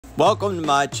Welcome to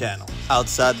my channel,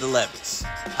 Outside the Levees.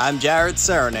 I'm Jared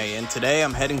Serenay, and today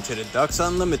I'm heading to the Ducks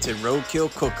Unlimited Roadkill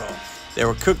Cookoff. There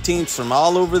were cook teams from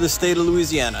all over the state of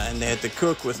Louisiana, and they had to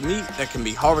cook with meat that can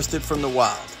be harvested from the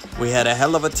wild. We had a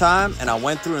hell of a time, and I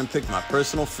went through and picked my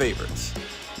personal favorites.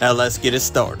 Now let's get it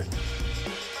started.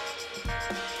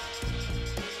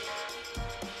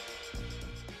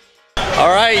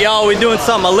 Alright y'all, we're doing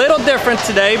something a little different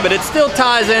today, but it still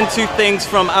ties into things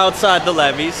from outside the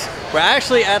levees. We're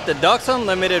actually at the Ducks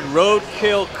Unlimited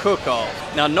Roadkill Cookoff.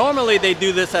 Now normally they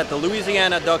do this at the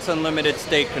Louisiana Ducks Unlimited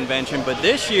State Convention, but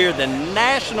this year the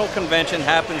national convention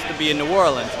happens to be in New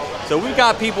Orleans. So we've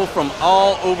got people from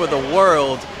all over the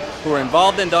world who are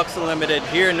involved in Ducks Unlimited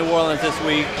here in New Orleans this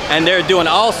week, and they're doing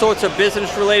all sorts of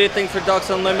business related things for Ducks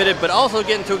Unlimited, but also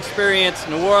getting to experience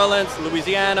New Orleans,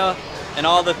 Louisiana, and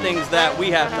all the things that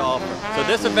we have to offer. So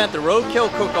this event, the Roadkill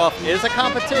Cookoff, is a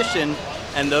competition,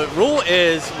 and the rule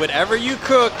is whatever you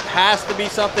cook has to be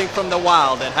something from the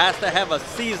wild. It has to have a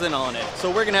season on it.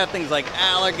 So we're gonna have things like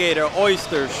alligator,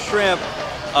 oysters, shrimp.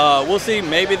 We'll see,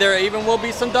 maybe there even will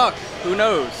be some duck, who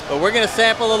knows? But we're gonna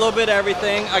sample a little bit of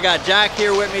everything. I got Jack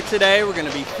here with me today. We're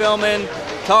gonna be filming,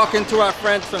 talking to our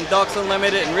friends from Ducks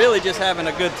Unlimited, and really just having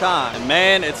a good time. And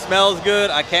man, it smells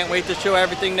good. I can't wait to show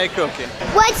everything they're cooking.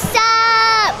 What's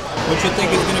up? What you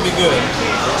think is gonna be good?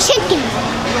 Chicken.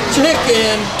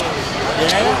 Chicken?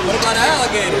 Yeah? What about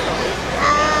alligator?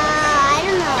 I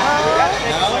don't know.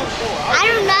 No? I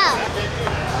don't know.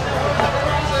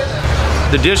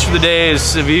 The dish for the day is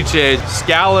ceviche,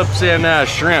 scallops and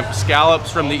shrimp. Scallops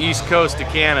from the east coast of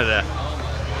Canada.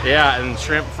 Yeah, and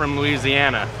shrimp from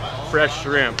Louisiana. Fresh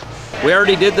shrimp. We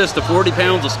already did this to 40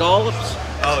 pounds of scallops.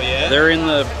 Oh yeah? They're in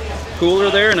the cooler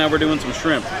there, now we're doing some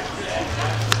shrimp.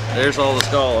 There's all the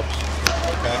scallops.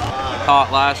 Okay.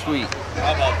 Caught last week.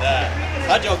 How about that?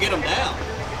 How'd y'all get them down?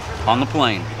 On the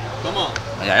plane. Come on.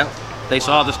 Yeah, they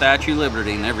saw the Statue of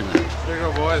Liberty and everything. There you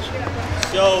go, boys.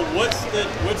 So what's the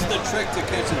trick to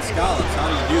catching scallops? How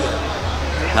do you do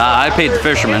that? I paid the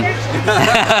fisherman.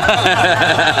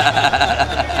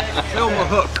 Show them a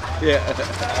hook. Yeah. I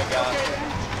got it.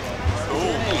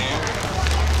 Cool, man.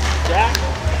 Jack?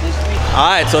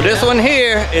 Alright, so this one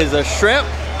here is a shrimp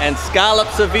and scallop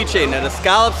ceviche. Now the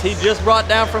scallops he just brought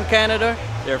down from Canada.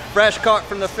 They're fresh caught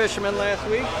from the fishermen last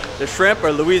week. The shrimp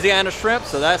are Louisiana shrimp,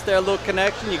 so that's their little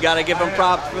connection. You gotta give them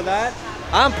props for that.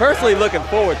 I'm personally looking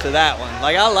forward to that one.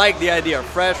 Like, I like the idea of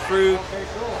fresh fruit,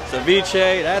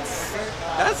 ceviche. That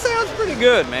sounds pretty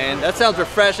good, man. That sounds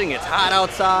refreshing. It's hot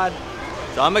outside.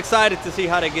 So I'm excited to see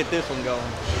how they get this one going.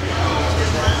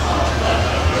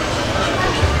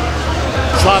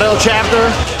 Slidell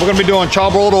chapter, we're going to be doing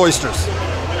charbroiled oysters.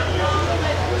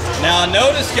 Now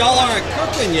notice y'all aren't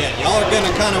cooking yet. Y'all are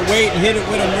gonna kind of wait and hit it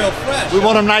with them real fresh. We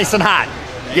want them nice and hot.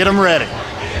 Get them ready.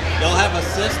 Y'all have a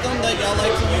system that y'all like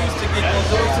to use to get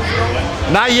those oysters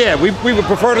going? Not yet. We would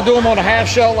prefer to do them on a half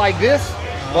shell like this,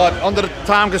 but under the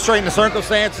time constraint and the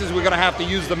circumstances, we're going to have to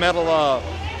use the metal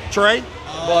tray.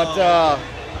 But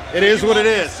it is what it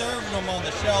is. Serving them on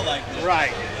the shell like this.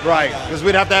 Right, right. Because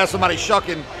we'd have to have somebody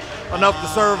shucking enough to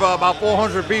serve about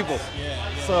 400 people.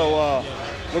 So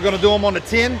we're going to do them on the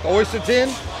tin, the oyster tin,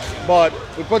 but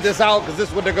we put this out because this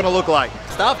is what they're going to look like.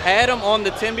 I've had them on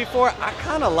the tin before. I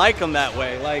kind of like them that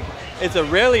way. Like, it's a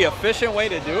really efficient way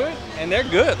to do it, and they're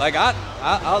good. Like,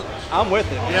 I'm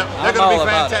with it. Yeah, they're going to be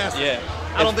fantastic. Yeah.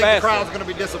 I don't think the crowd's going to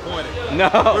be disappointed. No.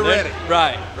 We're ready.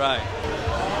 Right.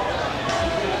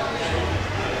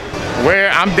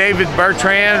 I'm David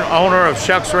Bertrand, owner of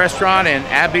Shuck's Restaurant in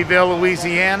Abbeville,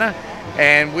 Louisiana,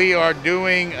 and we are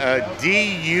doing a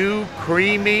DU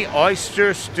creamy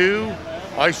oyster stew,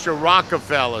 oyster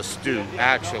Rockefeller stew,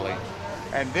 actually.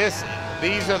 And these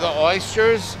are the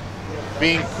oysters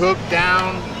being cooked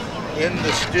down in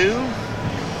the stew.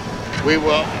 We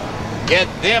will get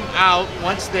them out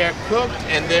once they're cooked,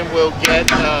 and then we'll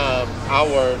get our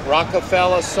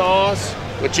Rockefeller sauce,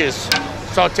 which is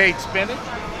sauteed spinach.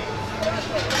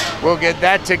 We'll get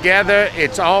that together.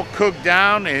 It's all cooked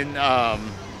down in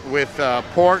with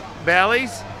pork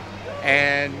bellies,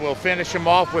 and we'll finish them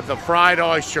off with a fried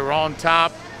oyster on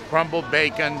top, crumbled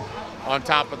bacon on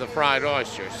top of the fried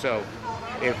oyster. So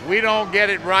if we don't get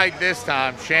it right this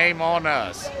time, shame on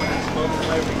us. What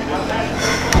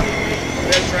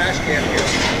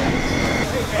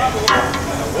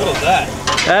is that?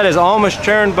 That is almost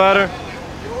churned butter. It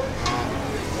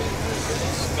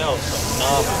smells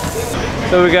phenomenal.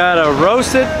 So we got a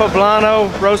roasted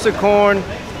poblano, roasted corn,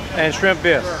 and shrimp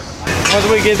bisque. Once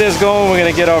we get this going, we're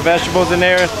gonna get our vegetables in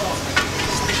there,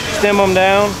 stem them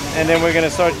down, and then we're gonna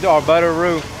start our butter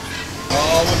roux.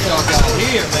 Oh, what y'all got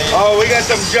here, man? Oh, we got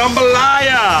some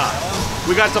jambalaya.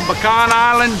 We got some Pecan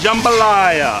Island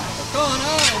jambalaya.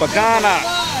 Pecan Island.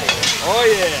 Oh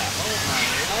yeah.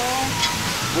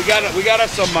 We got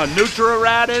us some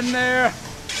Nutri-Rat in there.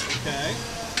 Okay.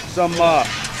 Some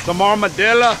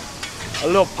armadillo, a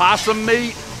little possum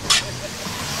meat.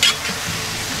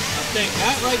 I think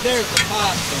that right there is the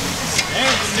possum. There's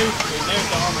the nutri, there's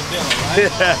the armadillo, right?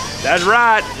 Yeah, that's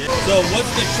right. So what's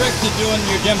the trick to doing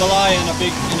your jambalaya in a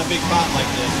big pot like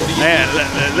this? What do you Man,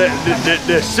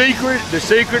 the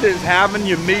secret is having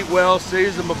your meat well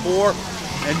seasoned before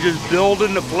and just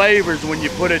building the flavors when you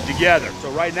put it together. So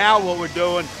right now what we're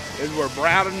doing is we're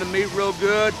browning the meat real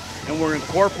good and we're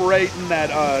incorporating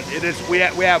that we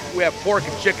have pork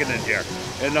and chicken in here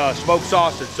and smoked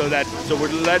sausage, so we're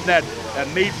letting that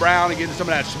meat brown and getting some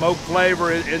of that smoked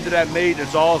flavor into that meat.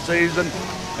 It's all seasoned,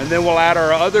 and then we'll add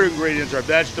our other ingredients, our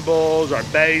vegetables, our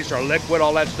base, our liquid,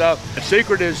 all that stuff. The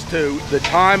secret is to the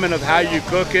timing of how you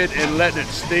cook it and letting it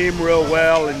steam real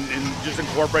well and just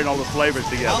incorporating all the flavors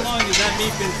together. How long has that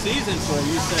meat been seasoned for?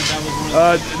 You said that was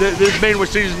one of the this meat was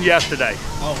seasoned yesterday.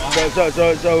 Oh wow.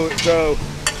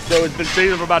 So it's been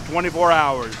seasoned for about 24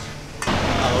 hours.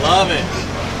 I love it.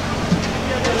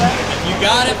 You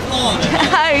got it flowing.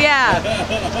 Oh yeah,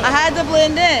 I had to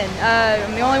blend in.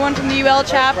 I'm the only one from the UL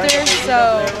chapter,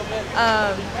 so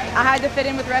I had to fit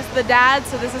in with the rest of the dads.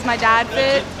 So this is my dad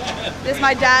fit. This is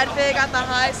my dad fit. Got the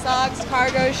high socks,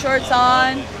 cargo shorts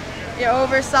on, your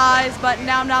oversized button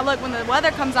down. Now look, when the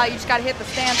weather comes out, you just gotta hit the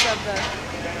stance of the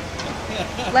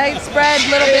legs spread a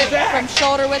little bit from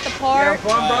shoulder width apart.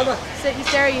 Sit and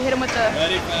stare, you hit them with the...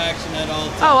 Ready for action at all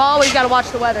times. Oh, always got to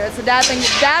watch the weather. It's a dad thing.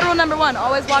 Dad rule number one,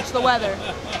 always watch the weather.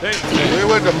 We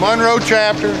went to Monroe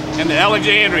chapter And the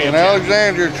Alexandria.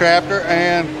 chapter,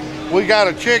 and we got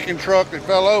a chicken truck that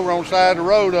fell over on the side of the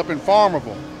road up in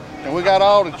Farmerville. And we got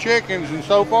all the chickens, and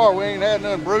so far we ain't had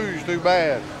none bruised too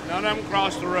bad. None of them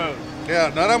crossed the road.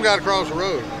 Yeah, none of them got across the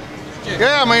road.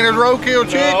 Yeah, I mean, it's roadkill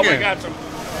chicken. No, we got some.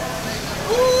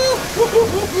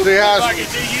 See how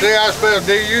I spell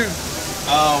DU?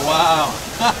 Oh wow.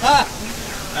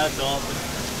 That's awesome.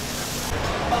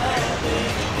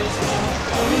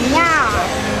 Yeah.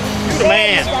 You the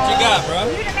man. What you got, bro?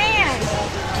 You the man.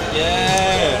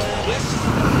 Yeah.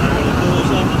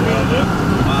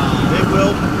 They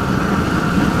will.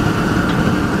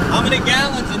 How many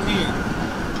gallons in here?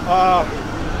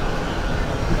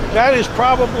 That is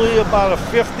probably about a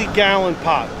 50-gallon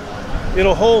pot.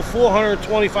 It'll hold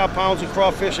 425 pounds of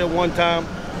crawfish at one time,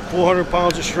 400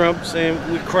 pounds of shrimp, same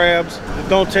with crabs. It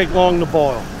don't take long to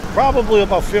boil. Probably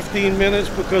about 15 minutes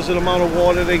because of the amount of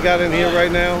water they got in here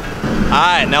right now. All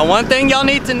right, now one thing y'all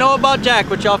need to know about Jack,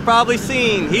 which y'all probably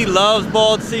seen, he loves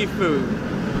boiled seafood.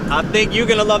 I think you're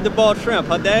gonna love the boiled shrimp,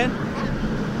 huh, Dad?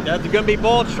 That's gonna be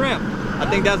boiled shrimp. I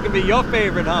think that's gonna be your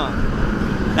favorite, huh?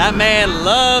 That man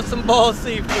loves some boiled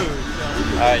seafood.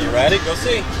 All right, you ready? Go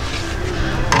see.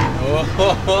 Oh,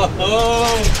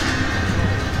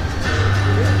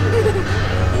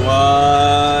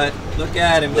 what? Look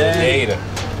at him, Dad.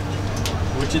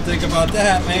 What you think about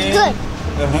that, man? Good.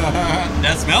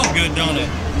 That smells good, don't it?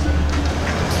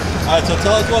 All right, so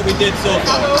tell us what we did so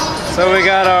far. So we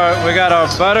got our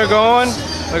butter going.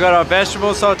 We got our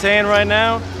vegetables sauteing right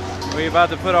now. We're about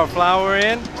to put our flour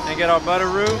in and get our butter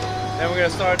roux. Then we're gonna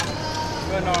start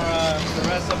putting the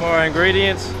rest of our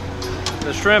ingredients.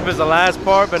 The shrimp is the last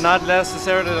part, but not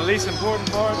necessarily the least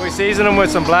important part. We season them with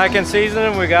some blackened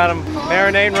seasoning. We got them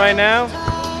marinating right now.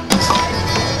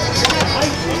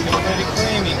 Pretty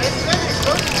creamy.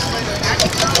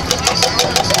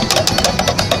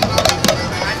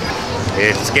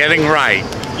 It's getting right.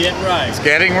 Getting right. It's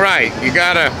getting right.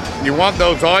 You want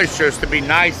those oysters to be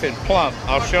nice and plump.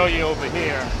 I'll show you over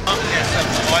here.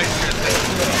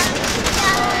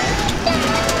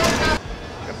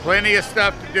 Plenty of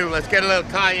stuff to do. Let's get a little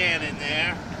cayenne in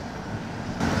there.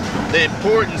 The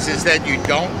importance is that you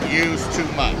don't use too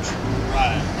much.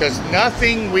 Right. Because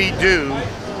nothing we do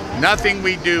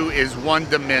is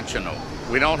one-dimensional.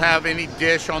 We don't have any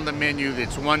dish on the menu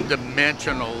that's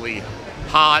one-dimensionally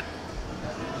hot,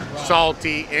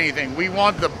 salty, anything. We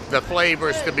want the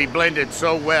flavors to be blended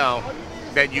so well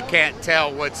that you can't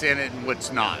tell what's in it and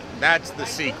what's not. That's the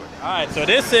secret. All right, so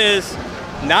this is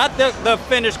not the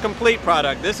finished complete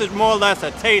product. This is more or less a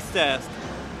taste test.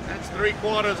 That's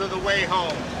 3/4 of the way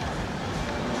home.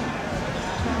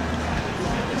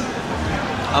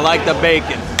 I like the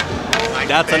bacon. Like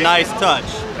That's bacon. a nice touch.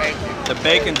 Thank you. The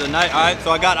bacon's a nice. All right, so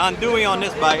I got andouille on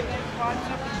this bite.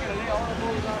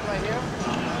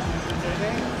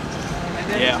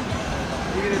 Yeah.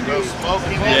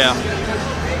 Yeah.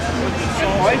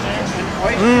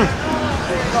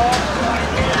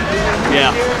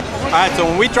 Yeah. All right, so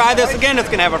when we try this again, it's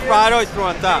gonna have a fried oyster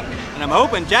on top. And I'm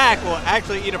hoping Jack will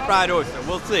actually eat a fried oyster.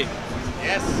 We'll see.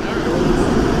 Yes, sir.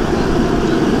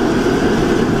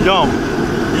 Yum.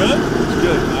 Good? It's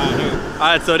good. All right, here. All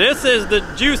right, so this is the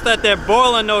juice that they're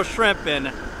boiling those shrimp in.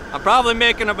 I'm probably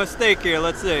making a mistake here.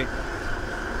 Let's see.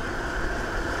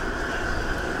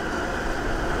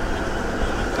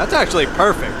 That's actually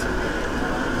perfect.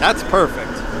 That's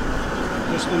perfect.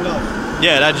 Just enough.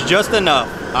 Yeah, that's just enough.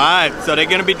 All right, so they're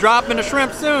gonna be dropping the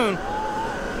shrimp soon. All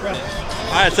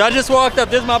right, so I just walked up.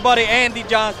 This is my buddy Andy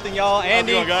Johnston, y'all.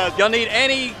 Andy, y'all need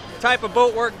any type of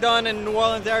boat work done in the New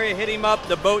Orleans area, hit him up,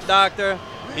 the boat doctor.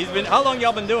 He's been, how long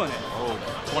y'all been doing it? Oh,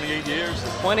 28 years.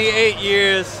 28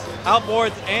 years.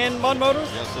 Outboards and mud motors?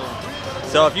 Yes, sir.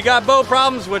 So if you got boat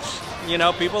problems, which, you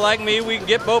know, people like me, we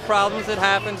get boat problems, it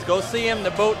happens. Go see him,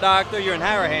 the boat doctor. You're in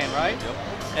Harahan, right? Yep.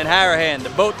 In Harahan, the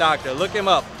boat doctor. Look him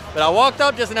up. But I walked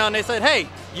up just now and they said, hey,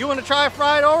 you want to try a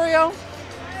fried Oreo?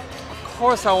 Of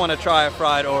course I want to try a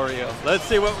fried Oreo. Let's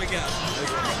see what we got.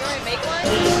 Make one?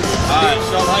 All right,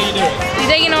 so how you doing? You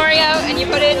take an Oreo and you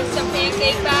put in some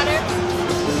pancake batter.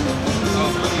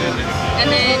 And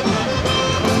then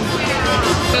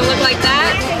it'll look like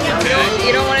that. Okay.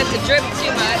 You don't want it to drip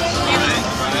too much.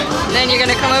 And then you're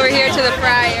gonna come over here to the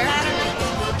fryer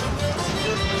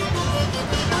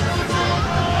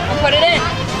and put it in.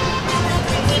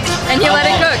 And you let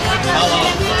it cook. How long?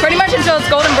 Pretty much until it's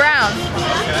golden brown.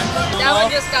 Okay. That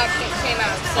one just came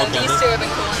out, so Okay. these two have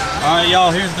been cooling off. All right, y'all,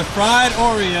 here's the fried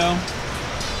Oreo.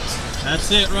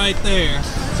 That's it right there.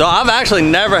 So I've actually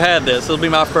never had this. It'll be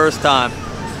my first time.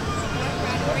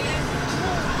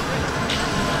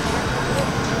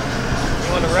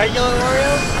 You want a regular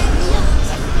Oreo?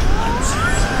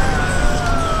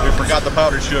 We forgot the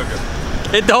powdered sugar.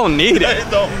 It don't need it. It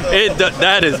don't.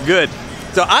 That is good.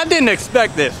 So I didn't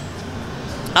expect this.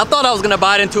 I thought I was gonna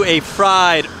bite into a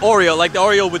fried Oreo, like the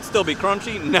Oreo would still be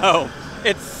crunchy. No,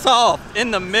 it's soft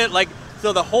in the mid, like,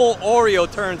 so the whole Oreo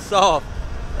turns soft.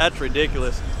 That's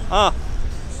ridiculous. Huh?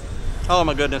 Oh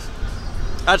my goodness.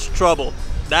 That's trouble.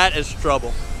 That is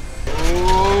trouble.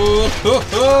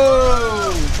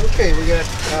 Okay, we got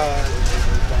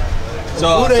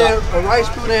a rice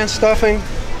boudin stuffing.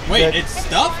 Wait, it's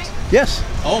stuffed? Yes.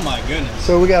 Oh my goodness.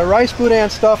 So we got a rice boudin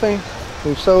stuffing.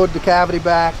 We've sewed the cavity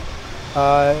back.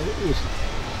 It's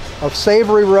a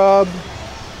savory rub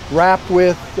wrapped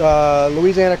with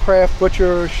Louisiana Craft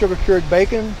Butcher sugar cured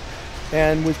bacon,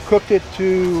 and we've cooked it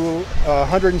to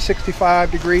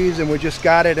 165 degrees, and we just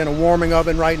got it in a warming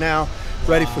oven right now,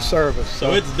 ready for service.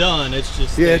 So it's done. It's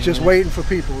just it's just waiting for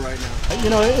people right now. You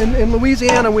know, in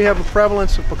Louisiana we have a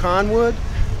prevalence of pecan wood,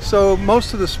 so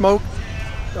most of the smoke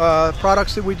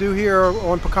products that we do here are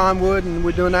on pecan wood, and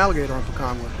we're doing alligator on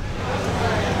pecan wood.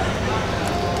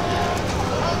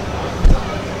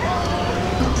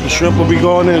 The shrimp will be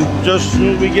going in just as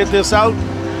soon as we get this out.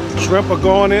 Shrimp are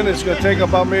going in. It's going to take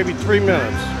about maybe 3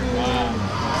 minutes. Wow.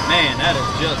 Man, that is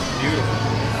just beautiful.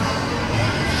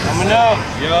 Coming up.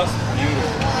 Just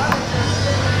beautiful.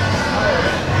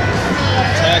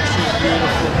 Texture,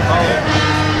 beautiful. Color.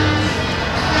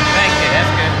 Thank you.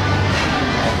 That's good.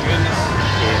 Oh, goodness.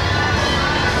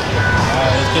 All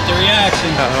right, let's get the reaction.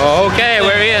 Okay,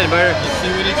 where he is, brother. Let's see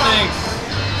what he thinks.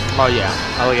 Oh yeah,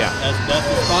 oh yeah. That's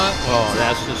the spot? Oh,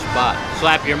 that's the spot.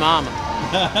 Slap your mama.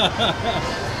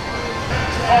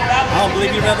 I don't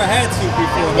believe you've ever had soup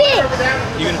before.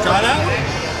 You gonna try that?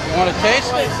 You want to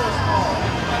taste it? $5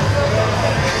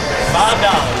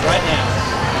 right now.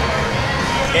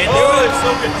 Can't do it. It's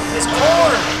so good. It's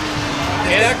corn.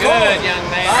 It's good, young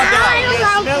man.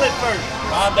 $5. Smell it first.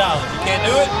 $5. You can't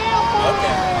do it?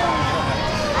 Okay.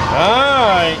 All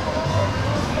right.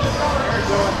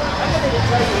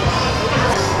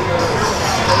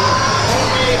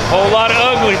 Whole lot of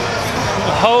ugly.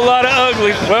 A whole lot of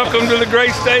ugly. Welcome to the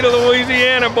great state of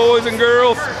Louisiana, boys and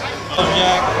girls.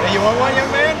 Jack. Hey, you want one,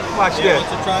 young man? Watch Yeah, what's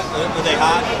the try? Are they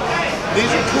hot? These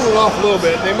are cooling off a little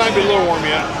bit. They might be a little warm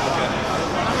yet.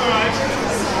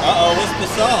 Uh-oh, what's the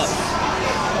sauce?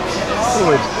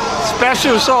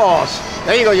 Special sauce.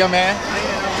 There you go, young man.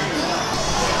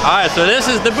 All right, so this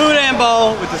is the boudin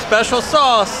bowl with the special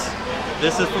sauce.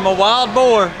 This is from a wild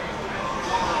boar.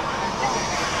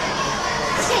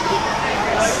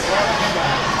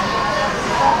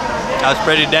 That's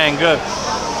pretty dang good.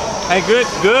 Hey,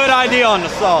 good idea on the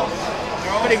sauce.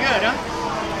 Pretty good, huh?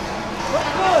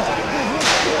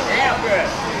 Damn good.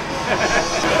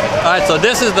 All right, so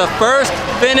this is the first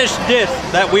finished dish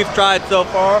that we've tried so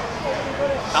far.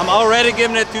 I'm already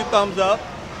giving it 2 thumbs up.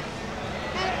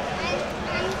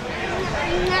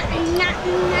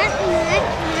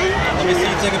 Let me see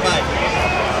you take a bite.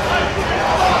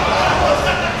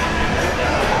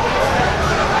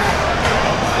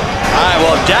 Alright,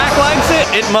 well if Jack likes it,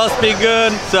 it must be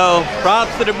good. So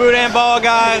props to the boudin ball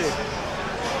guys.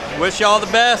 Wish y'all the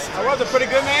best. That was a pretty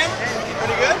good, man.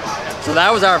 Pretty good. So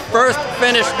that was our first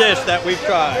finished dish that we've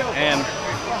tried, and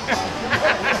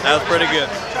that was pretty good.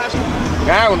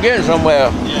 Now we're getting somewhere.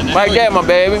 Yeah, right there, my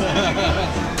baby.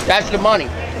 That's the money.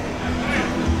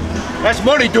 That's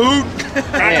money, dude.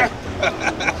 Yeah.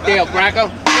 Stale cracker.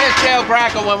 Where's stale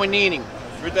cracker when we need him?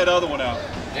 Read that other one out.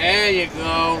 There you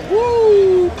go.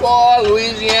 Woo! Boy,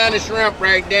 Louisiana shrimp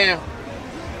right there.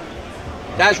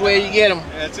 That's where you get them.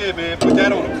 That's it, man. Put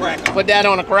that on a cracker. Put that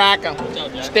on a cracker.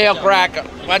 Stale cracker.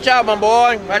 Watch out, my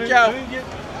boy. Watch out.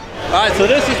 Alright, so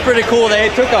this is pretty cool. They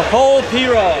took a whole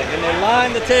pirog and they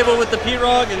lined the table with the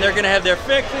pirog, and they're gonna have their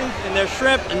fixings and their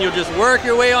shrimp, and you'll just work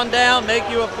your way on down, make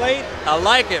you a plate. I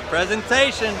like it.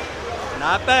 Presentation,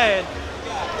 not bad.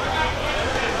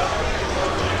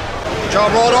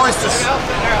 Chop rolled oysters.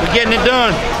 We're getting it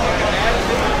done.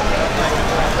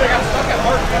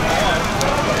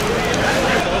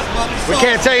 We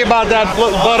can't tell you about that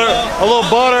butter. A little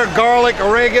butter, garlic,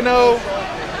 oregano, a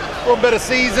little bit of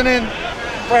seasoning,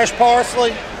 fresh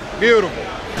parsley. Beautiful.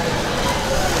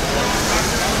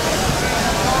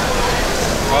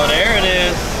 Oh, there it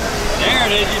is. There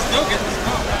it is. You still get the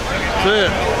smoke. That's it.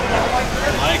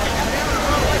 I like it.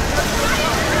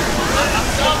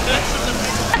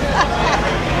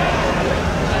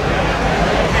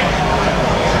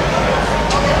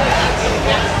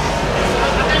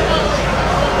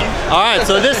 All right,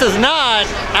 so this is not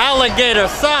alligator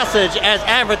sausage as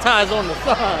advertised on the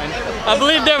sign. I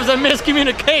believe there was a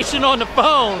miscommunication on the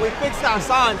phone. We fixed our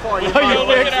sign for you. Oh, you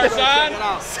fixed our it? sign?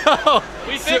 So,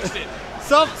 We fixed it.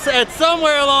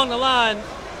 Somewhere along the line,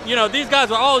 you know, these guys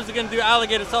were always going to do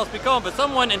alligator sauce piquant, but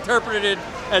someone interpreted it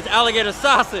as alligator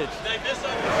sausage.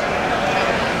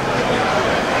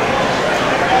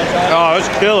 Oh, it's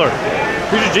killer.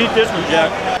 You should eat this one,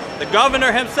 Jack. The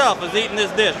governor himself is eating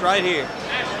this dish right here.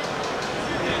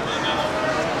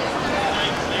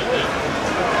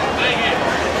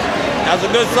 That's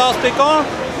a good sauce piquant.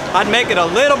 I'd make it a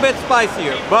little bit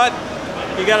spicier, but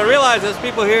you gotta realize there's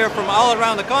people here from all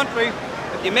around the country.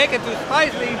 If you make it too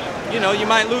spicy, you know, you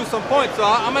might lose some points. So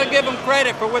I'm gonna give them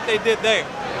credit for what they did there.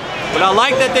 But I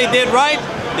like that they did right.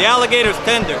 The alligator's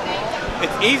tender.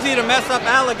 It's easy to mess up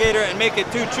alligator and make it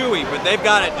too chewy, but they've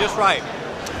got it just right.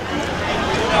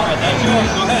 All right, that's yours.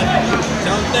 Go ahead.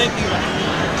 Tell them thank you.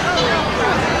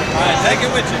 All right, take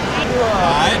it with you.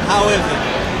 All right, how is it?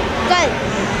 Good.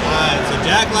 Alright, so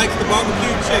Jack likes the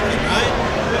barbecue chicken, right?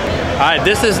 Alright,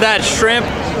 this is that shrimp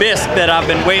bisque that I've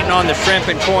been waiting on, the shrimp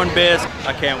and corn bisque.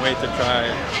 I can't wait to try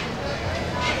it.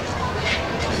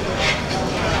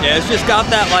 Yeah, it's just got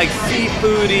that like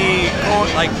seafoody, corn,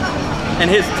 like, and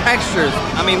his textures.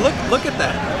 I mean, look at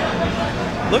that.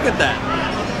 Look at that.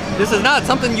 This is not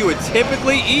something you would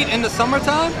typically eat in the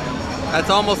summertime. That's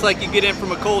almost like you get in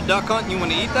from a cold duck hunt and you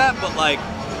want to eat that, but like,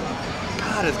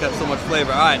 God, it's got so much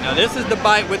flavor. All right, now this is the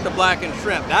bite with the blackened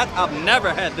shrimp. I've never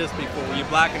had this before, you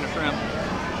blacken the shrimp.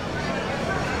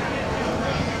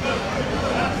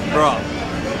 Raw.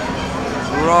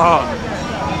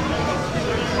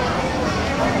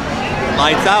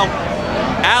 Lights out.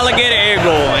 Alligator egg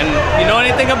roll. And you know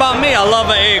anything about me, I love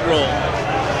an egg roll.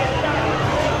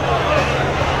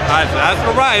 All right, so that's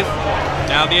the rice.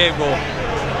 Now the egg roll.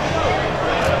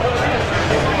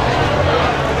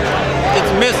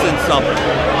 It's missing something,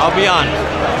 I'll be honest.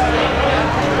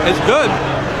 It's good,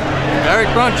 very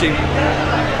crunchy.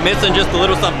 Missing just a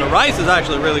little something. The rice is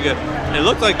actually really good. It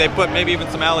looks like they put maybe even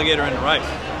some alligator in the rice.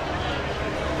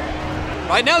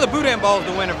 Right now the boudin ball is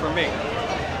the winner for me.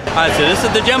 All right, so this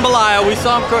is the jambalaya. We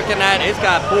saw him cooking that. It's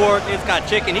got pork, it's got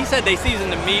chicken. He said they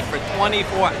seasoned the meat for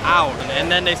 24 hours. And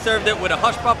then they served it with a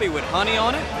hush puppy with honey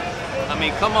on it. I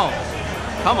mean, come on.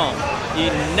 Come on.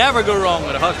 You never go wrong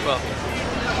with a hush puppy.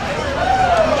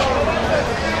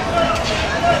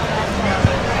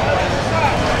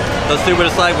 Let's see what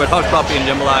it's like with hush puppy and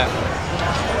jambalaya.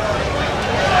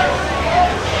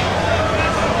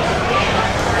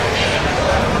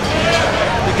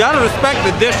 You gotta respect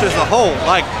the dish as a whole.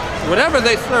 Like, whatever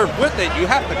they serve with it, you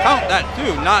have to count that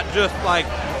too, not just like,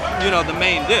 you know, the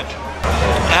main dish.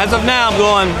 As of now, I'm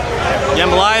going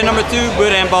jambalaya number 2,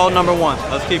 boudin ball number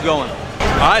 1. Let's keep going.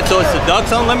 All right, so it's the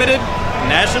Ducks Unlimited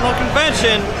National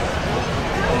Convention.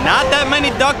 Not that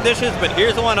many duck dishes, but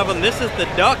here's one of them. This is the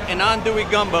duck and andouille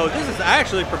gumbo. This is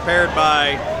actually prepared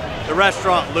by the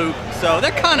restaurant Luke, so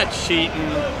they're kind of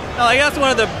cheating. Like, that's one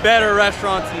of the better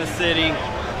restaurants in the city.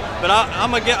 but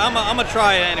I'm gonna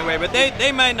try it anyway. But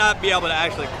they might not be able to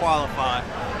actually qualify.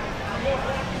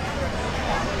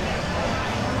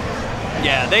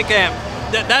 Yeah, they can't.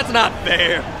 That's not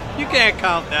fair. You can't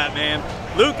count that, man.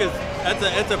 Lucas,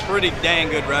 it's a pretty dang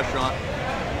good restaurant.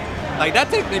 Like that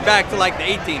takes me back to like the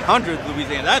 1800s,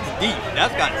 Louisiana. That's deep.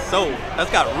 That's got soul.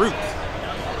 That's got roots.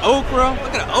 Okra.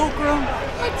 Look at the okra.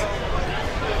 What?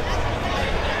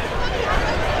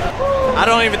 I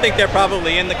don't even think they're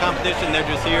probably in the competition. They're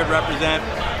just here to represent,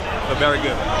 but very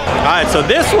good. All right, so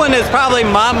this one is probably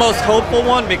my most hopeful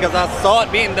one because I saw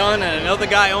it being done and another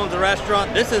guy owns a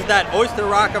restaurant. This is that oyster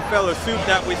Rockefeller soup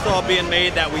that we saw being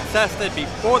made that we tested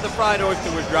before the fried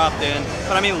oyster was dropped in.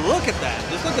 But I mean, look at that.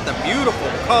 Just look at the beautiful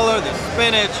color, the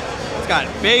spinach. It's got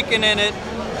bacon in it.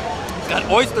 It's got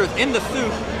oysters in the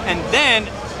soup and then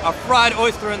a fried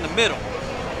oyster in the middle.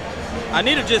 I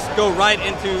need to just go right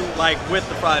into like with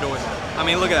the fried oyster. I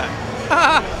mean, look at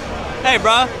that. Hey,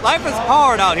 bro, life is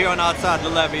hard out here on outside the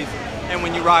levees, and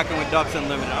when you're rocking with Ducks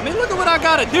Unlimited. I mean, look at what I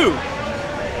gotta do.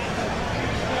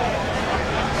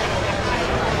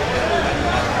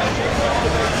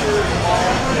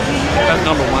 That's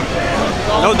number one.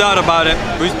 No doubt about it.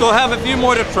 We still have a few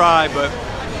more to try, but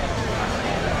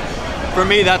for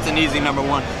me, that's an easy number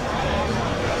one.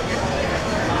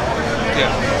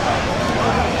 Yeah.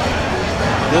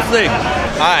 We'll see.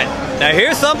 All right, now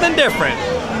here's something different.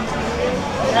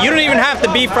 You don't even have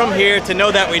to be from here to know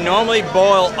that we normally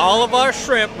boil all of our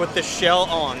shrimp with the shell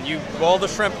on. You boil the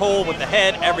shrimp whole with the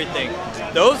head, everything.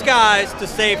 Those guys, to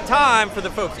save time for the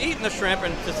folks eating the shrimp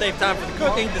and to save time for the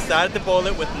cooking, decided to boil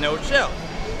it with no shell.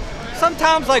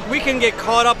 Sometimes like we can get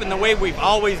caught up in the way we've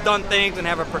always done things and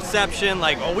have a perception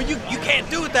like, oh, well, you can't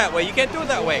do it that way, you can't do it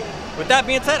that way. With that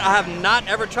being said, I have not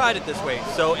ever tried it this way,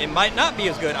 so it might not be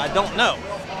as good, I don't know.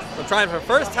 So I'm trying for the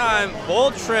first time,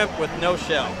 boiled shrimp with no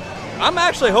shell. I'm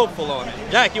actually hopeful on it.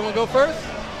 Jack, you want to go first?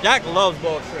 Jack loves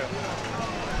boiled shrimp.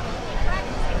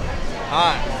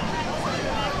 All right.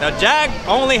 Now, Jack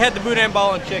only had the boudin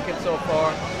ball and chicken so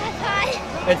far.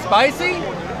 It's spicy?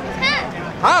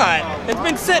 Hot. It's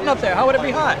been sitting up there. How would it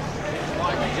be hot?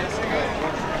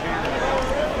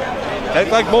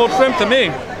 Tastes like boiled shrimp to me.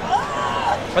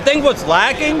 I think what's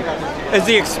lacking is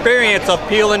the experience of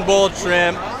peeling boiled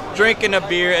shrimp, drinking a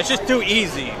beer. It's just too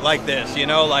easy like this, you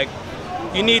know, like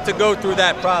you need to go through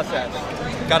that process.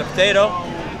 Got a potato.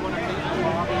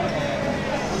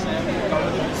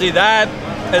 See, that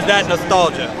is that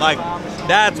nostalgia. Like,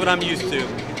 that's what I'm used to.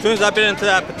 As soon as I've been into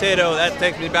that potato, that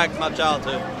takes me back to my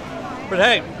childhood. But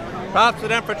hey, props to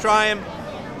them for trying.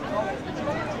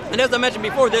 And as I mentioned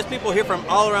before, there's people here from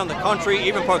all around the country,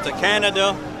 even parts of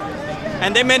Canada,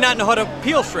 and they may not know how to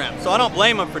peel shrimp, so I don't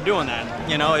blame them for doing that.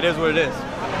 You know, it is what it is.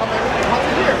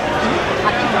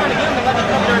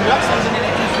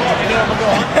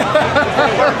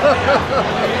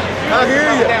 I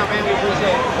hear you.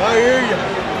 I hear you.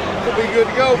 It'll be good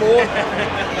to go, boy.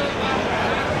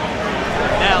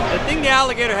 Now, the thing the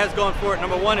alligator has going for it,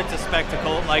 number one, it's a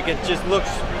spectacle. Like, it just looks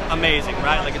amazing,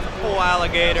 right? Like, it's a full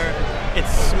alligator. It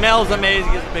smells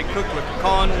amazing. It's been cooked with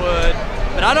pecan wood.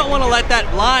 But I don't want to let that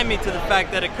blind me to the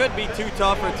fact that it could be too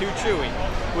tough or too chewy,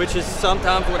 which is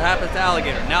sometimes what happens to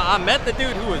alligator. Now, I met the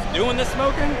dude who was doing the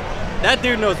smoking. That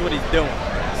dude knows what he's doing.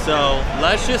 So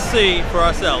let's just see for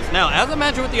ourselves. Now, as I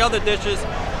mentioned with the other dishes,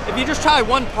 if you just try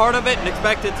one part of it and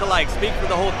expect it to like speak for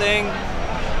the whole thing,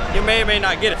 you may or may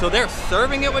not get it. So they're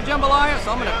serving it with jambalaya,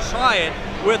 so I'm gonna try it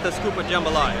with a scoop of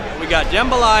jambalaya. We got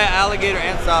jambalaya, alligator,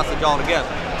 and sausage all together.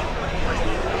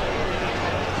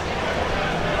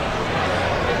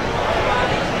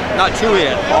 Not chewy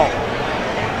at all.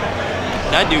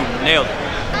 That dude nailed it.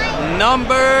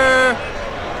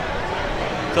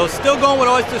 So still going with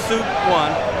oyster soup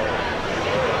 1.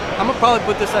 I'm gonna probably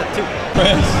put this at 2.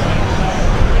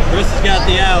 Chris has got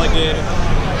the alligator.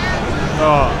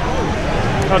 Oh,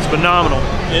 that's phenomenal.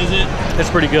 Is it? It's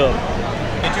pretty good.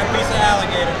 Get your piece of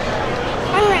alligator.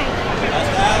 Alright. That's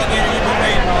the alligator you've been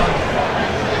waiting on.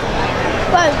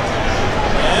 But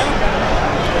Yeah?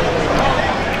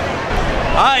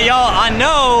 Alright, y'all, I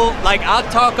know, like, I'll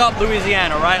talk up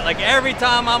Louisiana, right? Like, every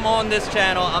time I'm on this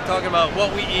channel, I'm talking about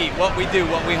what we eat, what we do,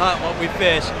 what we hunt, what we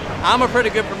fish. I'm a pretty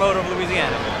good promoter of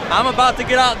Louisiana. I'm about to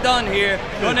get outdone here.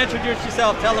 Go and introduce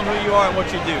yourself, tell them who you are and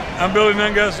what you do. I'm Billy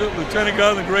Mengusset, Lieutenant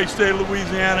Governor of the great state of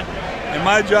Louisiana, and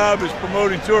my job is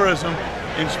promoting tourism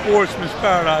in Sportsman's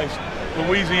Paradise,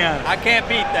 Louisiana. I can't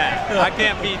beat that. I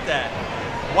can't beat that.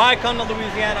 Why come to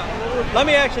Louisiana? Let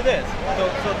me ask you this.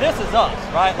 So this is us,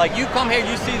 right? Like, you come here,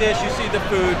 you see this, you see the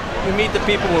food, you meet the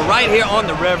people. We're right here on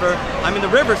the river. I mean,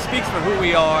 the river speaks for who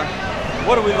we are.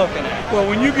 What are we looking at? Well,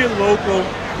 when you get local,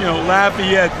 you know,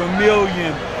 Lafayette,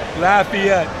 Vermilion,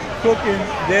 Lafayette, cooking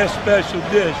their special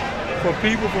dish for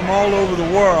people from all over the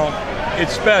world.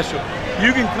 It's special.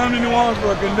 You can come to New Orleans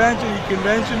for a convention, eat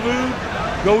convention food,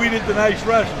 go eat at the nice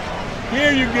restaurants.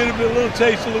 Here you get a little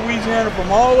taste of Louisiana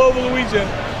from all over Louisiana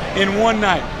in one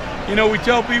night. You know, we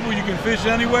tell people you can fish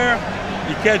anywhere,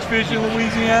 you catch fish in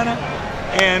Louisiana,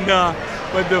 and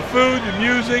but the food, the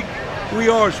music, we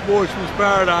are sportsman's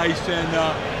paradise, and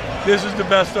this is the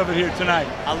best of it here tonight.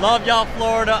 I love y'all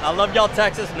Florida, I love y'all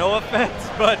Texas, no offense,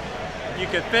 but you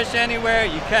can fish anywhere,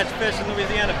 you catch fish in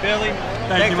Louisiana. Billy,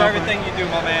 thanks for everything you do,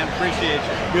 my man. Appreciate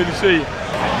you. Good to see you.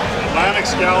 Atlantic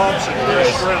scallops and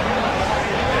fresh shrimp.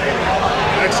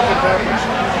 Mexican peppers.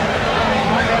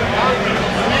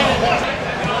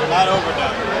 Not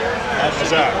overdone. How's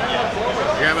that?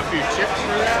 Yeah. You have a few chips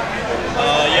for that?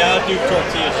 Yeah, I'll do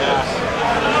tortilla chips.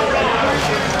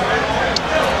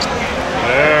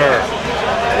 There.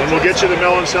 And we'll get you the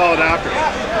melon salad after.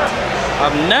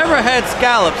 I've never had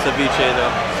scallop ceviche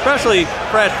though, especially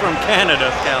fresh from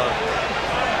Canada scallop.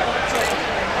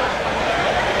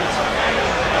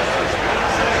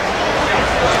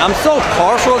 I'm so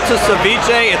partial to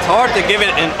ceviche, it's hard to give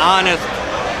it an honest,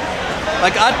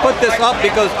 like I'd put this up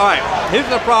because, all right, here's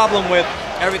the problem with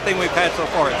everything we've had so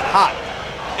far, it's hot.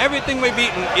 Everything we've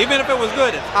eaten, even if it was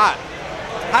good, it's hot.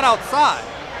 It's hot outside.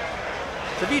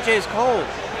 Ceviche is cold.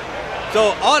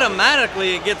 So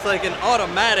automatically it gets like an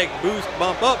automatic boost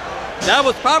bump up. That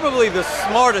was probably the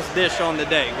smartest dish on the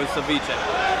day with ceviche.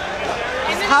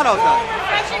 It's hot outside.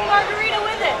 Refreshing margarita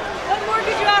with it. What more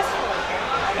could you ask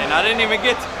for? And I didn't even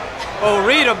get to, oh,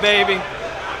 Rita, baby.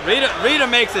 Rita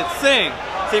makes it sing.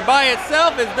 See, by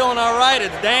itself it's doing all right,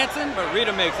 it's dancing, but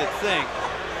Rita makes it sing.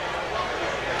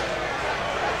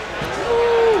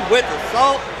 Woo, with the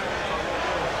salt.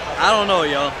 I don't know,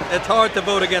 y'all. It's hard to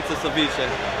vote against the ceviche.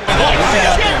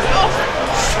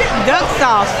 Duck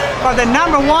sauce for the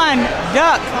 #1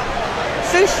 duck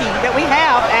sushi that we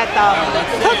have at the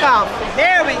Cookoff.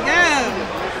 There we go.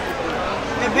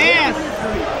 The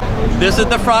best. This is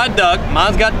the fried duck.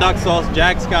 Mine's got duck sauce.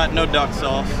 Jack's got no duck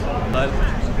sauce. But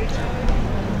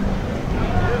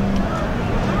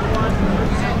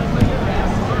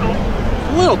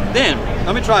a little thin.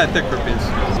 Let me try a thicker piece.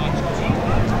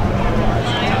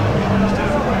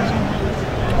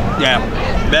 Yeah,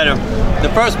 better.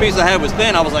 The first piece I had was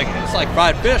thin. I was like, it's like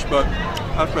fried fish, but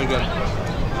that's pretty good.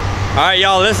 All right,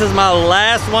 y'all, this is my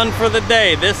last one for the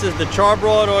day. This is the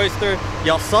charbroiled oyster.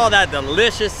 Y'all saw that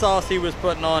delicious sauce he was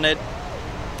putting on it.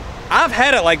 I've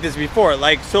had it like this before.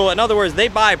 Like, so in other words, they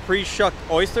buy pre-shucked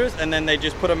oysters and then they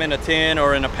just put them in a tin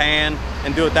or in a pan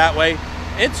and do it that way.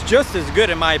 It's just as good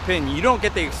in my opinion. You don't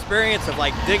get the experience of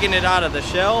like digging it out of the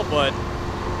shell, but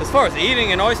as far as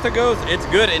eating an oyster goes, it's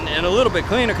good and a little bit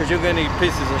cleaner because you're gonna eat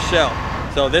pieces of shell.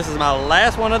 So this is my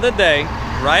last one of the day.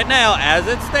 Right now, as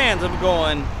it stands, I'm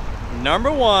going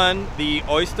 #1, the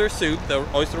oyster soup, the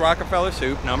oyster Rockefeller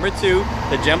soup. #2,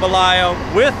 the jambalaya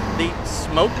with the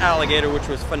smoked alligator, which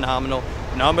was phenomenal.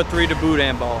 #3, the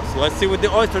boudin balls. So let's see what the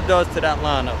oyster does to that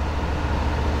lineup.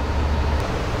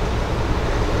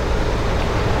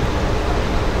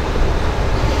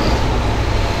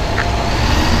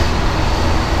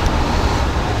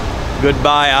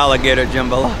 Goodbye, alligator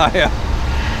jambalaya.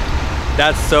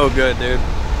 That's so good, dude.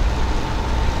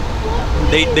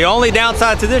 The only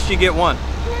downside to this, you get one.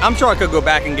 I'm sure I could go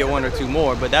back and get 1 or 2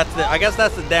 more, but I guess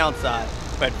that's the downside.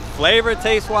 But flavor,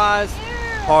 taste-wise,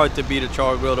 hard to beat a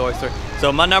char-grilled oyster.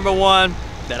 So my #1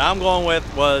 that I'm going with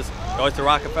was the oyster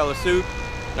Rockefeller soup.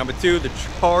 #2, the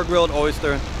char-grilled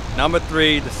oyster.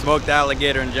 #3, the smoked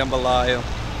alligator and jambalaya.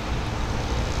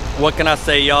 What can I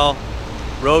say, y'all?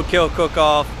 Roadkill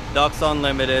Cookoff, Ducks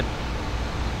Unlimited.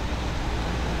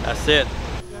 That's it.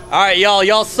 All right,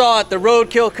 y'all saw it, the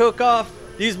Roadkill Cookoff.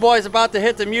 These boys about to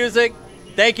hit the music.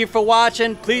 Thank you for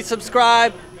watching. Please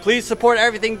subscribe. Please support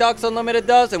everything Ducks Unlimited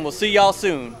does, and we'll see y'all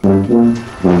soon.